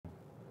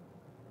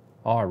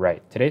All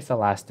right, today's the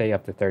last day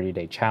of the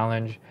 30-day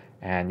challenge,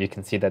 and you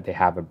can see that they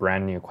have a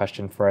brand new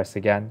question for us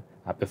again.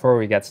 Before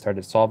we get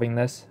started solving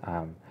this,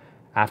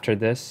 after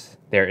this,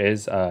 there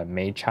is a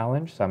May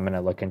challenge, so I'm going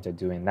to look into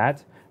doing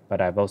that. But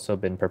I've also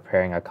been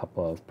preparing a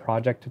couple of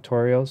project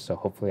tutorials, so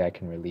hopefully I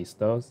can release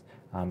those.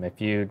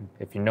 If you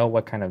know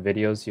what kind of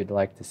videos you'd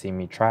like to see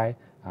me try,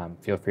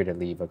 feel free to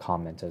leave a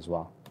comment as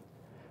well.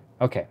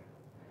 Okay,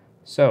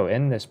 so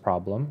in this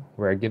problem,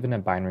 we're given a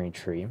binary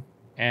tree,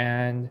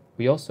 and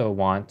we also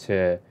want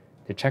to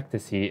check to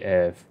see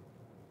if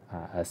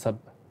it's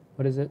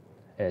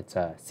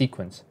a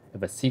sequence,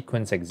 if a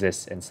sequence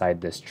exists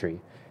inside this tree.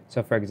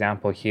 So for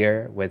example,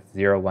 here with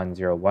 0, 1,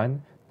 0,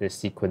 1, this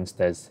sequence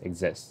does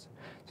exist.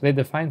 So they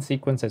define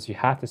sequence as you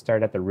have to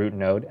start at the root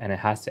node and it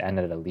has to end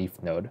at a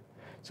leaf node.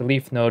 So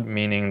leaf node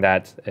meaning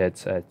that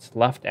its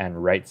left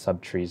and right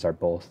subtrees are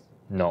both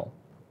null.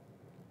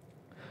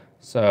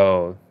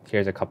 So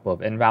here's a couple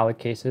of invalid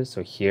cases.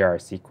 So here our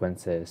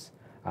sequence is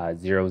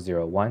 0,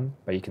 0, 1,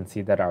 but you can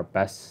see that our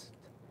best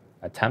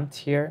attempt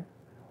here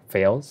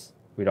fails.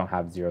 We don't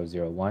have 0,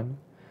 0, 1.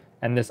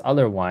 And this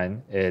other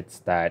one, it's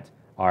that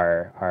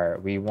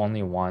we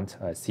only want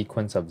a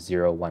sequence of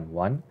 0, 1,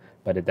 1,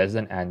 but it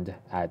doesn't end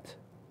at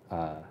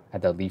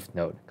the leaf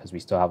node because we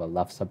still have a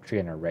left subtree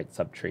and a right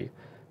subtree.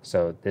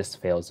 So this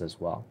fails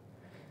as well.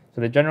 So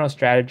the general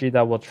strategy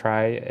that we'll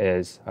try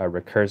is a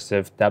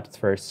recursive depth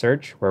first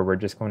search, where we're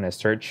just going to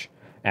search,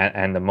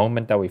 and the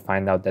moment that we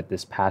find out that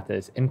this path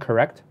is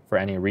incorrect for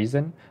any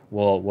reason,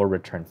 we'll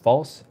return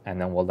false, and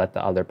then we'll let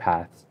the other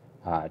paths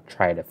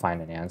try to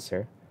find an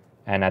answer.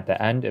 And at the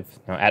end, if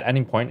at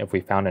any point if we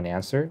found an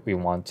answer, we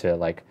want to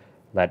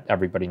let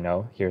everybody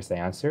know here's the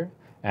answer.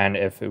 And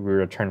if we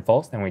return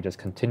false, then we just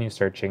continue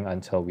searching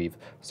until we've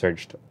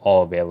searched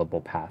all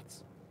available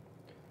paths.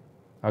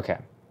 Okay.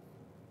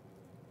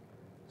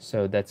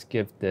 So let's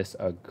give this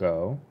a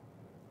go.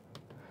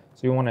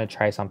 So we want to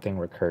try something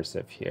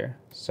recursive here.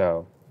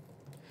 So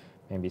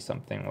maybe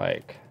something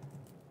like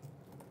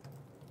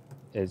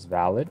is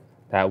valid.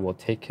 That will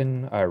take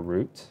in a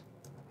root,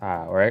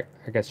 or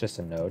I guess just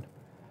a node,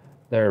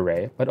 the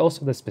array, but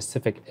also the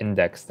specific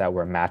index that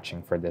we're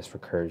matching for this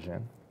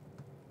recursion.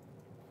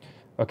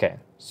 Okay,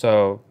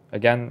 so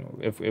again,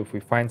 if we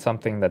find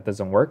something that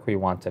doesn't work, we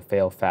want to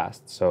fail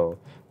fast. So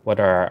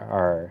what are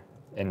our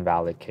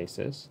invalid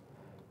cases?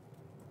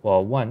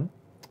 Well, one,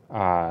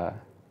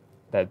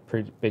 that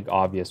pretty big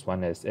obvious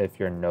one is if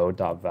your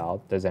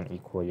node.val doesn't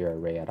equal your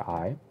array at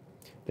I,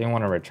 then you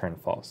want to return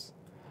false.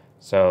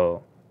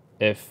 So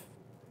if,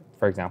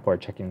 for example, we're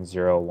checking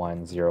 0,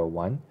 1, 0,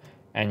 1,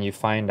 and you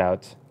find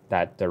out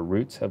that the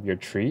root of your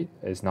tree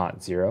is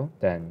not 0,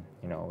 then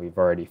we've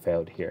already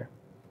failed here.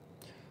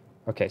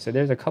 Okay, so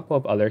there's a couple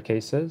of other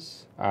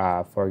cases.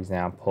 For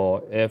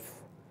example,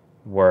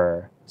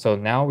 so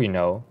now we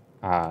know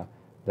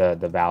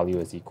the value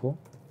is equal.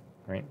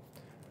 Right?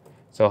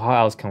 So how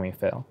else can we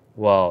fail?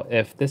 Well,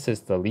 if this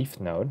is the leaf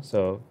node,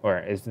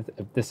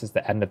 if this is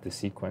the end of the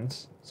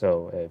sequence,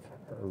 so if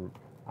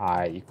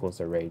I equals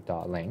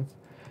array.length,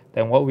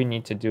 then what we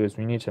need to do is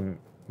we need to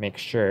make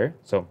sure,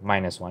 so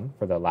 -1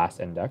 for the last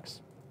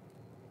index,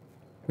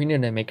 we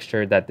need to make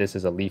sure that this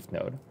is a leaf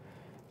node.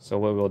 So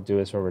what we'll do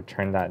is we'll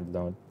return that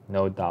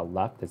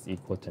node.left is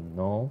equal to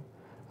null,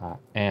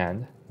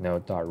 and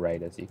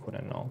node.right is equal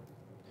to null.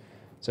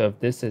 So if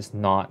this is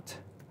not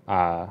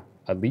a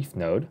leaf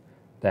node,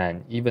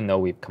 then even though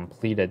we've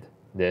completed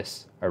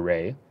this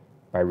array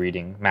by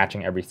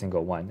matching every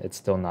single one, it's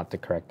still not the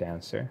correct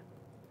answer.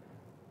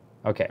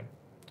 Okay,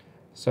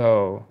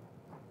 so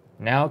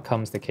now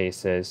comes the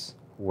cases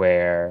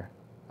where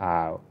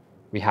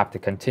we have to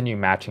continue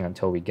matching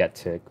until we get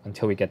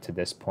to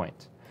this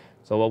point.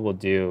 So what we'll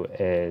do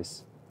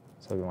is,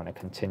 so we want to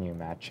continue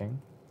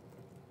matching,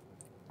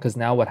 because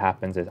now what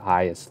happens is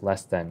I is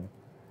less than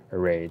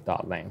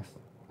array.length.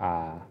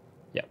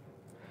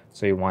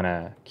 So you want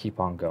to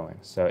keep on going.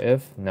 So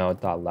if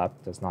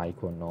node.left does not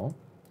equal null,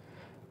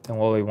 then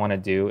what we want to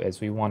do is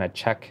we want to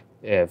check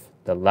if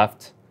the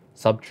left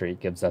subtree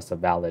gives us a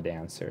valid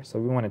answer. So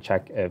we want to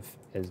check if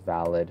is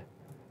valid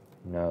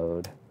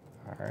node,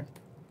 all right,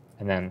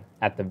 and then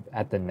at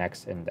the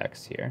next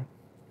index here.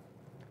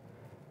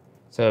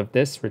 So if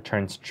this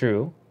returns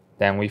true,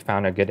 then we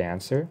found a good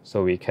answer,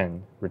 so we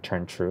can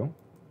return true.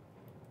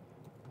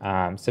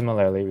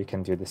 Similarly, we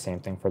can do the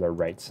same thing for the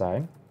right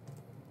side.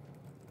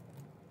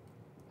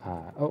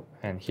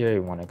 And here we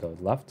want to go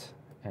left,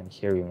 and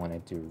here we want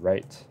to do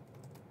right.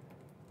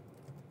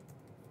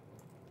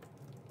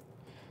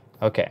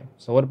 Okay,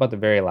 so what about the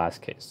very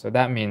last case? So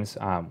that means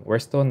we're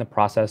still in the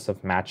process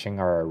of matching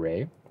our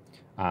array,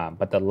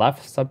 but the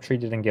left subtree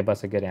didn't give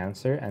us a good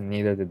answer, and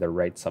neither did the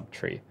right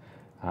subtree.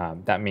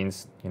 That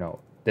means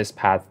this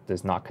path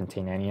does not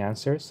contain any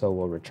answer, so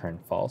we'll return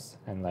false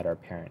and let our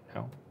parent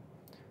know.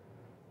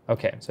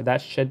 Okay, so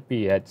that should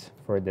be it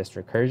for this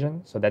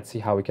recursion. So let's see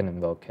how we can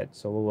invoke it.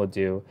 So what we'll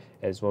do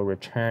is we'll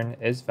return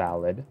is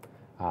valid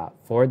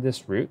for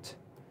this root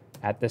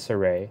at this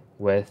array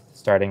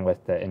starting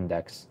with the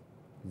index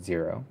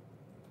 0.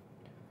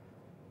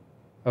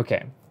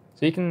 Okay,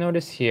 So you can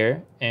notice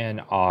here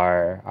in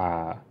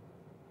our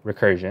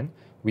recursion,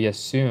 we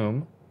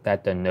assume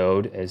that the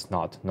node is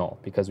not null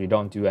because we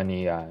don't do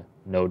any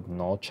node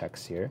null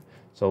checks here.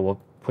 So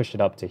we'll push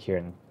it up to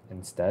here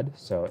instead.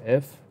 So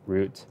if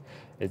root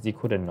is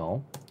equal to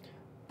null,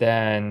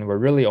 then we're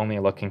really only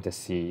looking to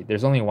see,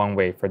 there's only one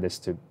way for this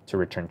to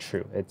return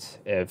true. It's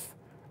if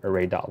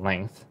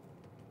array.length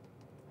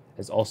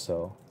is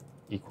also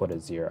equal to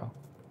 0.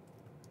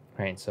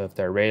 Right? So if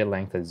the array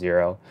length is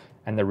 0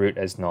 and the root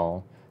is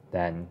null,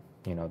 then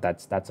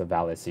that's a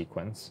valid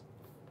sequence.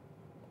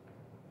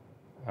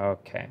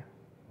 Okay.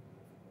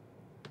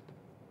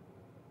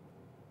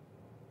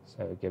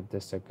 So give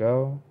this a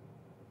go,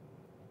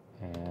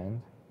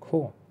 and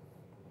cool.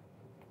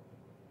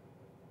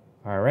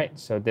 All right,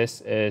 so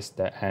this is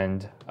the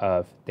end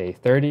of day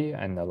 30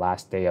 and the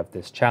last day of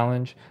this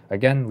challenge.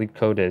 Again,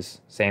 LeetCode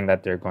is saying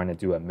that they're going to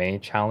do a May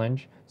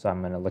challenge, so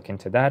I'm going to look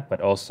into that,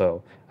 but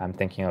also I'm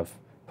thinking of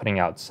putting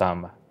out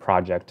some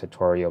project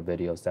tutorial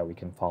videos that we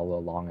can follow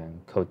along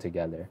and code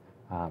together.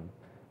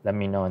 Let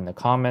me know in the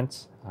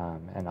comments,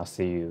 and I'll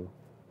see you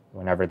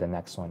whenever the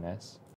next one is.